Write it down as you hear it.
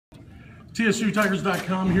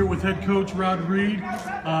TSUTigers.com here with head coach Rod Reed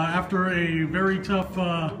after a very tough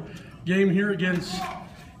game here against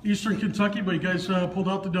Eastern Kentucky, but you guys pulled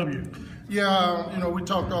out the W. Yeah, we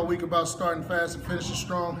talked all week about starting fast and finishing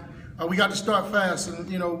strong. We got to start fast, and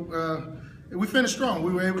we finished strong.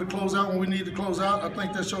 We were able to close out when we needed to close out. I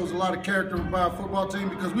think that shows a lot of character by our football team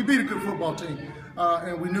because we beat a good football team.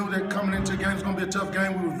 And we knew that coming into the game was going to be a tough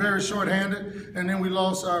game. We were very short-handed, and then we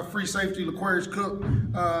lost our free safety, L'Quarius Cook,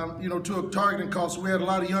 to a targeting call. So we had a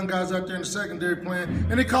lot of young guys out there in the secondary playing,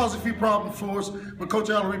 and it caused a few problems for us. But Coach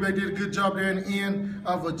Alaribe did a good job there in the end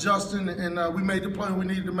of adjusting, and we made the play we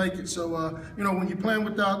needed to make it. So, when you're playing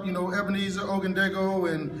without, Ebenezer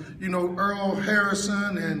Ogundego and, Earl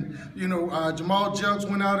Harrison and, Jamal Jelks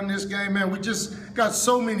went out in this game, man, we just got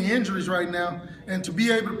so many injuries right now. And to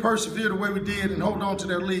be able to persevere the way we did and hold on to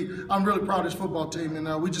that lead, I'm really proud of this football team.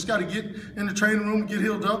 And we just got to get in the training room, get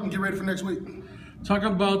healed up, and get ready for next week. Talk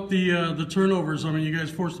about the turnovers. I mean, you guys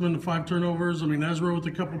forced them into 5 turnovers. I mean, Ezra with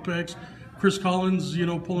a couple picks. Chris Collins,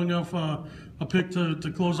 pulling off a pick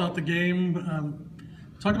to close out the game.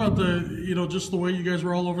 Talk about just the way you guys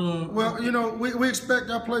were all over the... Well, we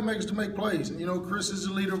expect our playmakers to make plays. Chris is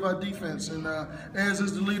the leader of our defense, and Ez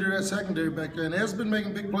is the leader of that secondary back there. And Ez has been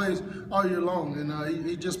making big plays all year long, and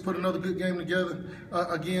he just put another good game together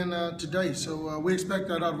again today. So we expect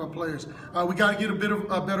that out of our players. We got to get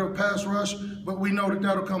a better pass rush, but we know that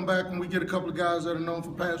that'll come back when we get a couple of guys that are known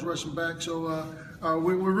for pass rushing back. So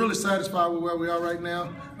we're really satisfied with where we are right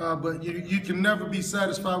now, but you can never be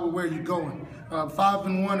satisfied with where you're going.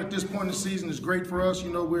 5-1 at this point in the season is great for us.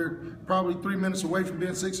 We're probably 3 minutes away from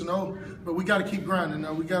being 6-0, but we got to keep grinding.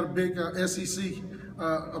 We got a big SEC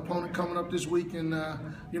opponent coming up this week, and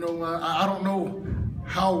I don't know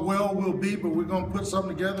how well we'll be, but we're going to put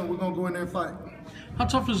something together and we're going to go in there and fight. How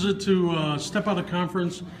tough is it to step out of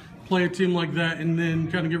conference, play a team like that, and then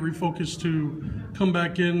kind of get refocused to come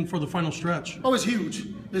back in for the final stretch? Oh, it's huge.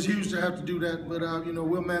 It's huge to have to do that, but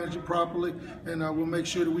we'll manage it properly, and we'll make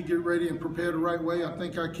sure that we get ready and prepare the right way. I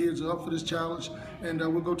think our kids are up for this challenge, and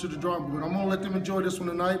we'll go to the drawing board. I'm going to let them enjoy this one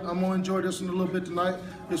tonight. I'm going to enjoy this one a little bit tonight.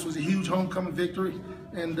 This was a huge homecoming victory,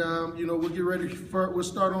 and we'll get ready we'll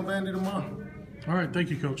start on Vandy tomorrow. All right, thank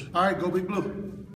you, Coach. All right, go Big Blue.